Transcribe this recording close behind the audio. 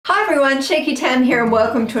Hi everyone, Shaky Tam here and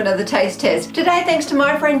welcome to another taste test. Today, thanks to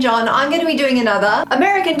my friend John, I'm going to be doing another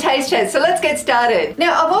American taste test, so let's get started.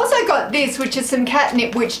 Now, I've also got this, which is some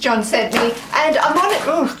catnip, which John sent me, and I'm on it.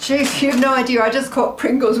 Oh, jeez, you have no idea, I just caught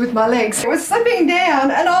Pringles with my legs. It was slipping down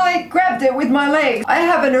and I grabbed it with my legs. I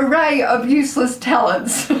have an array of useless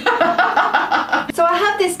talents. So I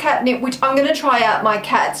have this catnip, which I'm going to try out my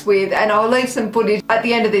cats with, and I'll leave some footage at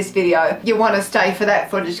the end of this video. You want to stay for that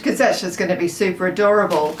footage because that's just going to be super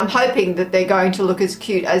adorable. I'm hoping that they're going to look as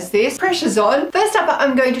cute as this. Pressure's on. First up,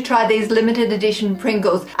 I'm going to try these limited edition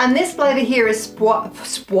Pringles, and this flavour here is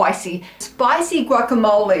spicy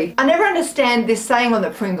guacamole. I never understand this saying on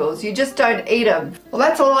the Pringles, you just don't eat them. Well,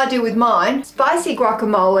 that's all I do with mine. Spicy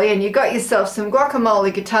guacamole, and you got yourself some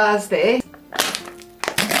guacamole guitars there.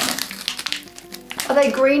 Are they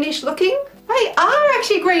greenish looking? They are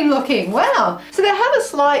actually green looking, wow. So they have a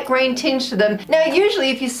slight green tinge to them. Now usually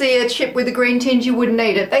if you see a chip with a green tinge you wouldn't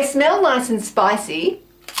eat it. They smell nice and spicy.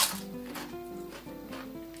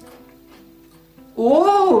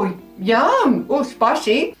 Oh, yum. Oh,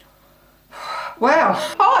 spicy. Wow,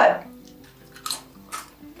 hot.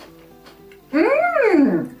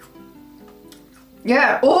 Mmm.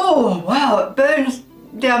 Yeah, oh wow, it burns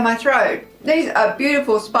down my throat. These are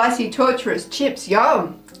beautiful, spicy, torturous chips,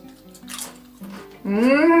 yum.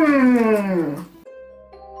 Mmm.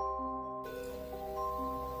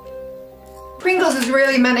 Pringles has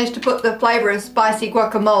really managed to put the flavour of spicy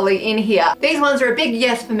guacamole in here. These ones are a big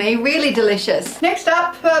yes for me, really delicious. Next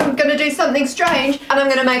up, I'm going to do something strange and I'm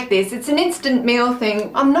going to make this. It's an instant meal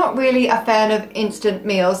thing. I'm not really a fan of instant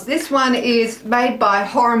meals. This one is made by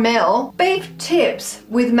Hormel. Beef tips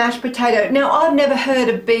with mashed potato. Now, I've never heard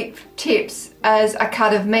of beef tips as a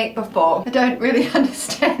cut of meat before. I don't really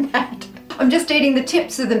understand that. I'm just eating the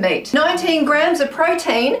tips of the meat. 19 grams of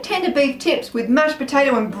protein, tender beef tips with mashed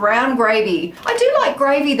potato and brown gravy. I do like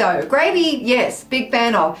gravy though. Gravy, yes, big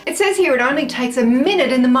fan of. It says here it only takes a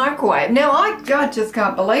minute in the microwave. Now I just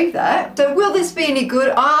can't believe that. So will this be any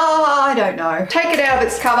good? I don't know. Take it out of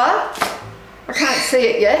its cover. I can't see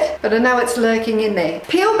it yet, but I know it's lurking in there.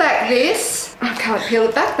 Peel back this. I can't peel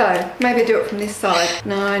it back though. Maybe do it from this side.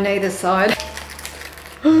 No, neither side.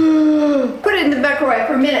 Put it in the microwave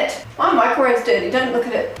for a minute. My microwave's dirty, don't look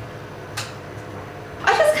at it.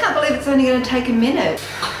 I just can't believe it's only going to take a minute.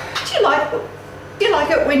 Do you like it? Do you like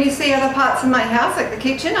it when you see other parts of my house, like the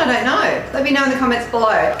kitchen? I don't know. Let me know in the comments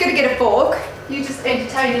below. Gonna get a fork. You just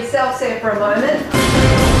entertain yourself there for a moment.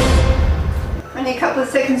 Only a couple of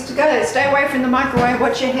seconds to go. Stay away from the microwave.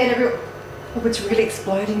 Watch your head. Oh, it's really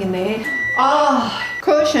exploding in there. Oh,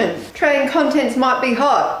 caution. Tray and contents might be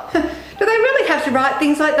hot. Do they really have to write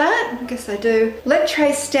things like that? I guess they do. Let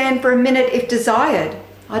tray stand for a minute if desired.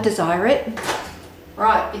 I desire it.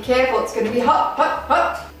 Right, be careful, it's gonna be hot, hot,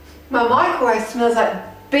 hot. My microwave smells like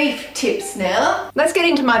beef tips now. Let's get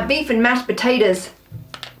into my beef and mashed potatoes.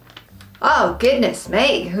 Oh, goodness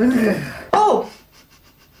me. Oh,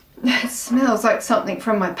 it smells like something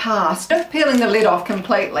from my past. Just peeling the lid off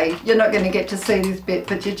completely. You're not going to get to see this bit,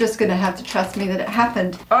 but you're just going to have to trust me that it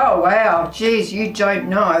happened. Oh wow, geez, you don't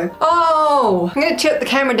know. Oh, I'm going to tilt the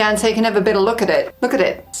camera down so you can have a better look at it. Look at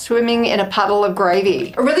it, swimming in a puddle of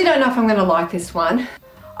gravy. I really don't know if I'm going to like this one.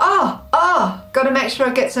 Oh, got to make sure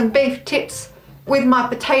I get some beef tips with my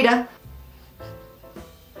potato.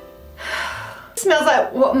 It smells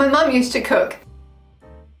like what my mum used to cook.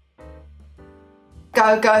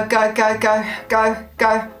 Go, go, go, go, go, go,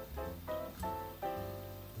 go.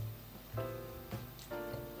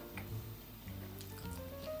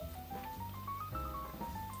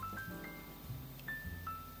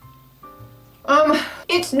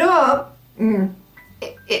 It's not, it's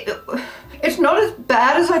not as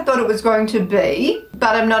bad as I thought it was going to be,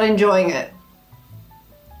 but I'm not enjoying it.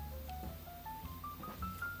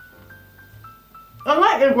 I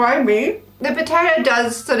like the gravy. The potato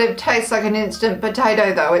does sort of taste like an instant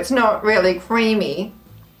potato though. It's not really creamy.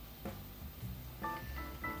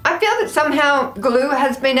 I feel that somehow glue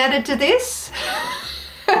has been added to this.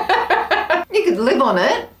 You could live on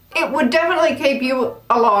it. It would definitely keep you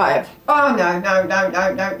alive. Oh no, no, no,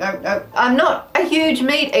 no, no, no, no. I'm not a huge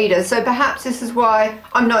meat eater, so perhaps this is why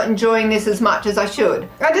I'm not enjoying this as much as I should.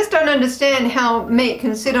 I just don't understand how meat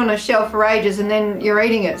can sit on a shelf for ages and then you're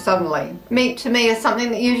eating it suddenly. Meat to me is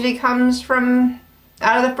something that usually comes from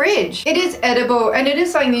out of the fridge. It is edible and it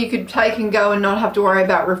is something that you could take and go and not have to worry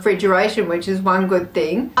about refrigeration, which is one good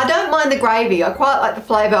thing. I don't mind the gravy. I quite like the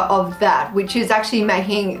flavour of that, which is actually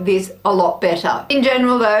making this a lot better. In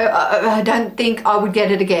general though, I don't think I would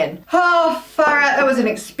get it again. Oh, far out. That was an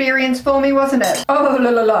experience for me, wasn't it? Oh, la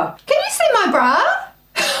la la. Can you see my bra?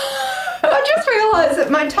 I just realised that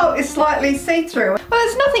my top is slightly see-through. Well,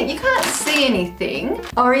 there's nothing, you can't see anything.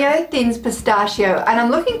 Oreo Thins Pistachio, and I'm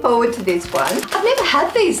looking forward to this one. I've never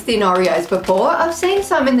had these thin Oreos before. I've seen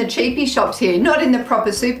some in the cheapy shops here, not in the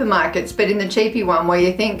proper supermarkets, but in the cheapy one where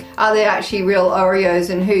you think, are they actually real Oreos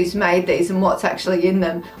and who's made these and what's actually in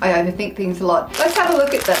them? I overthink things a lot. Let's have a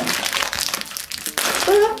look at them.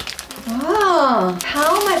 Oh,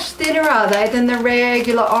 how much thinner are they than the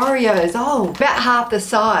regular Oreos? Oh, about half the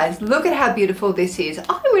size. Look at how beautiful this is.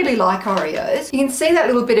 I really like Oreos. You can see that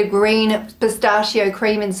little bit of green pistachio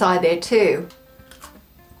cream inside there too.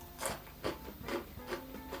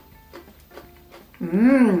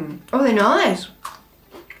 Oh, they're nice.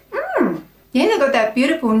 Yeah, they've got that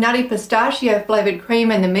beautiful nutty pistachio flavoured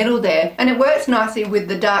cream in the middle there, and it works nicely with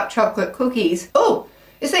the dark chocolate cookies. Oh,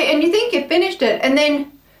 you see, and you think you've finished it, and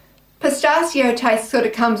then pistachio taste sort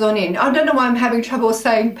of comes on in. I don't know why I'm having trouble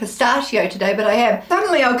saying pistachio today, but I am.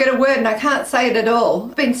 Suddenly I'll get a word and I can't say it at all.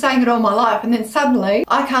 I've been saying it all my life, and then suddenly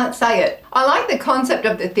I can't say it. I like the concept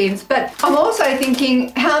of the thins, but I'm also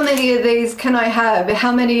thinking, how many of these can I have?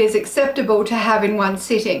 How many is acceptable to have in one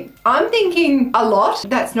sitting? I'm thinking a lot.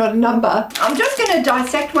 That's not a number. I'm just going to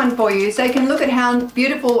dissect one for you so you can look at how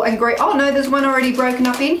beautiful and great. Oh no, there's one already broken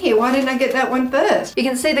up in here. Why didn't I get that one first? You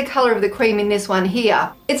can see the colour of the cream in this one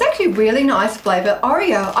here. It's actually really nice flavour.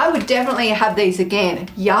 Oreo, I would definitely have these again.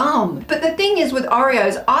 Yum. But the thing is with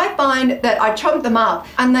Oreos, I find that I chomp them up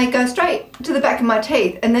and they go straight to the back of my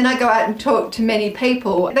teeth, and then I go out and talk to many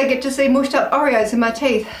people. They get to see mushed up Oreos in my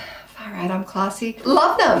teeth. Alright, I'm classy.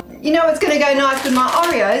 Love them. You know what's going to go nice with my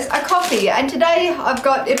Oreos? A coffee. And today I've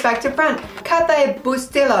got it back to front. Catnip.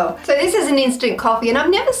 So this is an instant coffee, and I've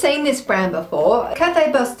never seen this brand before.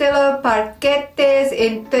 Catnip paquetes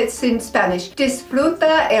in Spanish.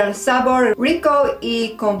 Disfruta el sabor rico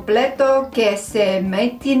y completo que se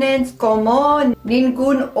mantiene como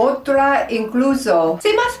ningún otra incluso.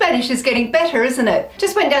 See, my Spanish is getting better, isn't it?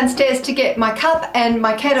 Just went downstairs to get my cup and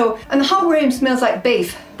my kettle, and the whole room smells like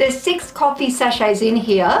beef. There's 6 coffee sachets in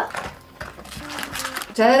here.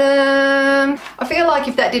 Ta-da! I feel like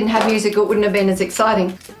if that didn't have music, it wouldn't have been as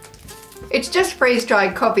exciting. It's just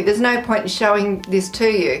freeze-dried coffee. There's no point in showing this to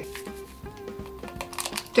you.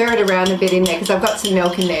 Stir it around a bit in there because I've got some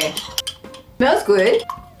milk in there. Smells good.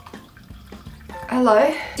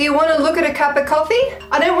 Hello. Do you want to look at a cup of coffee?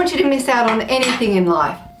 I don't want you to miss out on anything in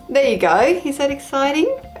life. There you go. Is that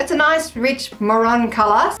exciting? It's a nice, rich maroon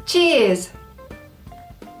colour. Cheers.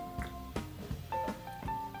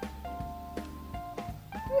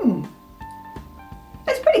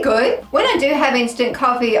 It's pretty good. When I do have instant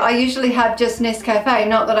coffee, I usually have just Nescafe,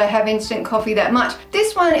 not that I have instant coffee that much.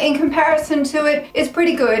 This one, in comparison to it, is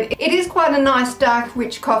pretty good. It is quite a nice, dark,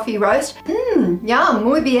 rich coffee roast. Yum,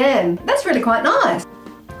 muy bien. That's really quite nice.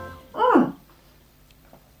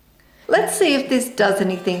 Let's see if this does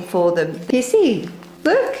anything for them. Pissy,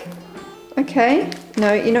 look. Okay,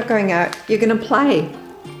 no, you're not going out. You're gonna play.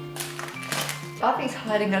 Buffy's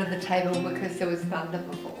hiding under the table because there was thunder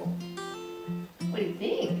before. What do you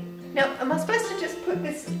think? Now, am I supposed to just put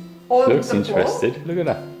this all over the floor? Looks interested. Look at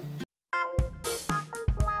that.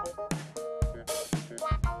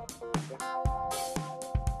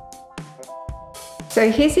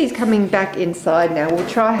 So Hissy's coming back inside now. We'll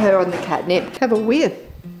try her on the catnip. Have a whiff.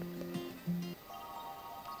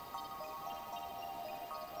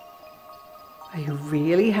 Are you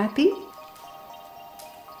really happy?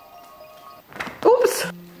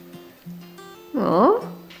 Oops. Aww.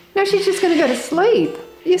 Now she's just going to go to sleep.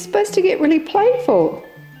 You're supposed to get really playful.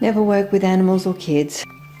 Never work with animals or kids.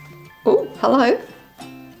 Oh, hello.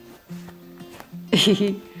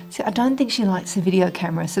 See, I don't think she likes the video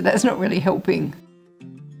camera, so that's not really helping.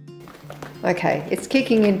 Okay, it's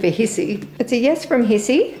kicking in for Hissy. It's a yes from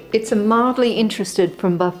Hissy. It's a mildly interested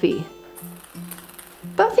from Buffy.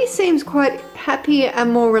 Buffy seems quite happy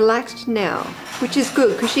and more relaxed now, which is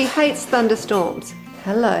good because she hates thunderstorms.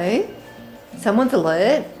 Hello. Someone's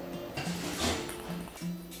alert.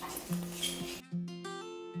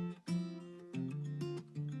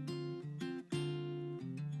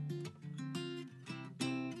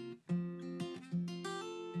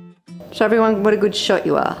 Show everyone what a good shot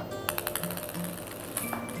you are.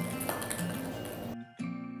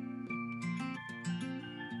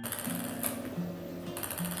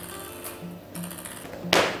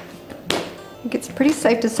 I think it's pretty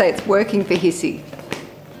safe to say it's working for Hissy.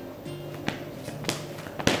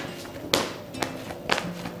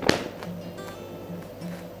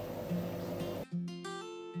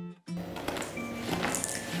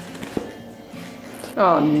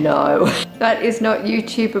 Oh no, that is not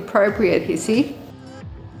YouTube appropriate, Hissy.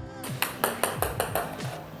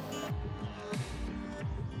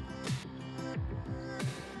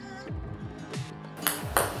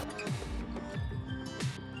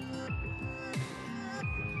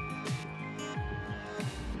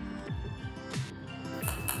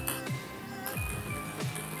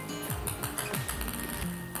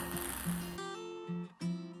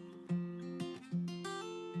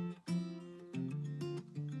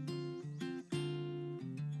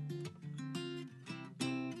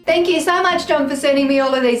 Thank you so much, John, for sending me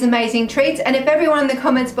all of these amazing treats, and if everyone in the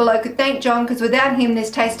comments below could thank John, because without him this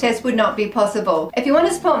taste test would not be possible. If you want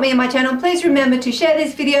to support me and my channel, please remember to share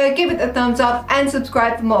this video, give it a thumbs up, and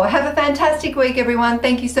subscribe for more. Have a fantastic week, everyone.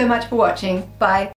 Thank you so much for watching. Bye.